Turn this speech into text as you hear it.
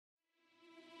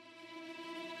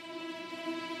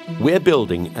We're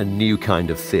building a new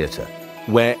kind of theatre,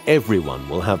 where everyone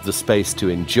will have the space to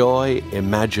enjoy,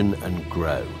 imagine and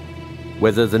grow.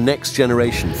 Whether the next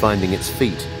generation finding its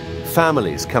feet,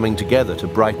 families coming together to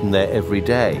brighten their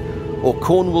everyday, or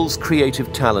Cornwall's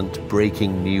creative talent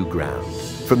breaking new ground.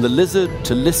 From the Lizard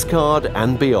to Liscard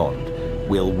and beyond,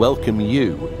 we'll welcome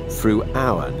you through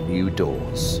our new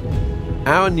doors.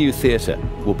 Our new theatre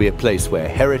will be a place where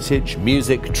heritage,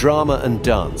 music, drama and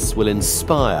dance will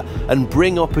inspire and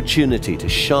bring opportunity to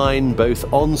shine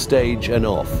both on stage and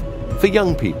off, for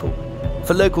young people,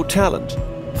 for local talent,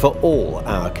 for all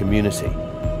our community.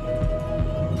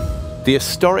 The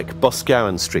historic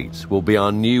Boscawen Street will be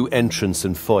our new entrance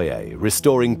and foyer,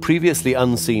 restoring previously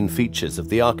unseen features of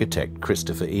the architect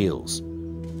Christopher Eales.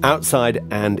 Outside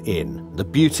and in, the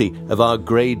beauty of our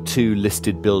Grade 2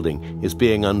 listed building is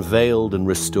being unveiled and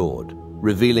restored,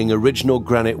 revealing original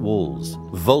granite walls,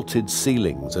 vaulted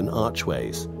ceilings and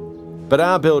archways. But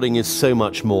our building is so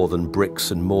much more than bricks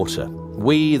and mortar.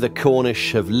 We, the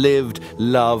Cornish, have lived,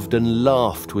 loved and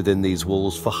laughed within these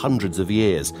walls for hundreds of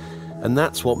years, and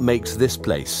that's what makes this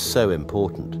place so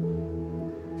important.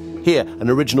 Here, an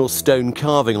original stone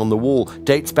carving on the wall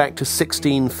dates back to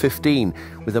 1615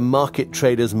 with a market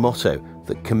trader's motto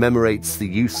that commemorates the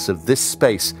use of this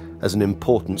space as an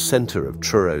important centre of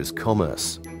Truro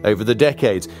commerce. Over the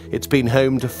decades, it's been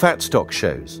home to fat stock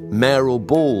shows, mayoral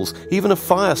balls, even a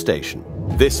fire station.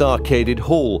 This arcaded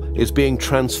hall is being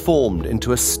transformed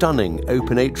into a stunning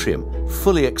open atrium,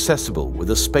 fully accessible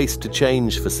with a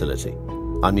space-to-change facility.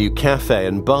 Our new cafe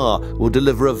and bar will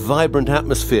deliver a vibrant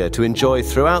atmosphere to enjoy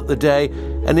throughout the day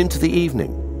and into the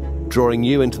evening. Drawing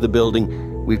you into the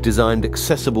building, we've designed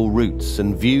accessible routes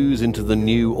and views into the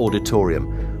new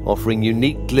auditorium, offering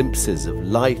unique glimpses of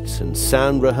light and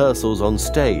sound rehearsals on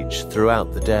stage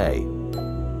throughout the day.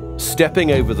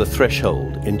 Stepping over the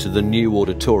threshold into the new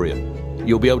auditorium,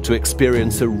 you'll be able to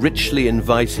experience a richly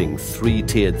inviting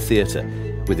three-tiered theatre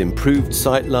with improved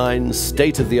sightlines,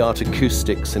 state-of-the-art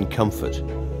acoustics and comfort.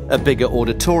 A bigger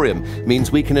auditorium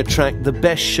means we can attract the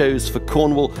best shows for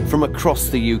Cornwall from across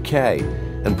the UK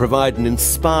and provide an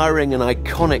inspiring and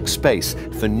iconic space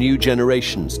for new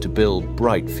generations to build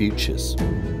bright futures.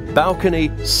 Balcony,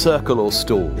 circle or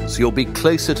stalls, you'll be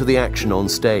closer to the action on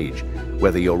stage,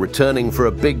 whether you're returning for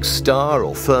a big star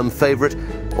or firm favourite,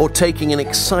 or taking an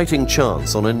exciting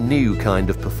chance on a new kind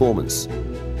of performance.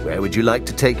 Where would you like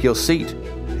to take your seat?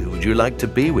 Who would you like to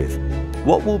be with?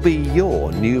 What will be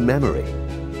your new memory?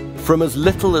 From as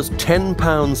little as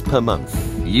 £10 per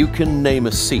month, you can name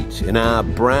a seat in our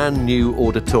brand new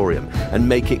auditorium and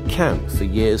make it count for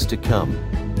years to come.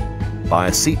 Buy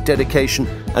a seat dedication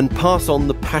and pass on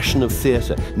the passion of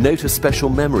theatre, note a special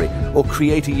memory, or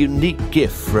create a unique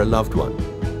gift for a loved one.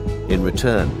 In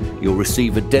return, you'll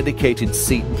receive a dedicated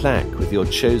seat plaque with your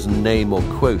chosen name or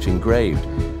quote engraved,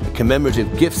 a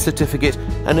commemorative gift certificate,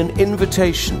 and an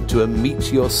invitation to a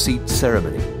Meet Your Seat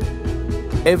ceremony.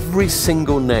 Every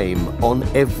single name on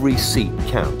every seat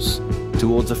counts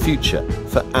towards a future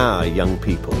for our young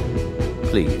people.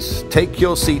 Please take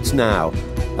your seats now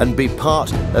and be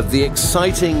part of the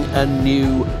exciting and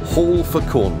new Hall for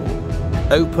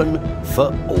Cornwall, open for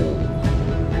all.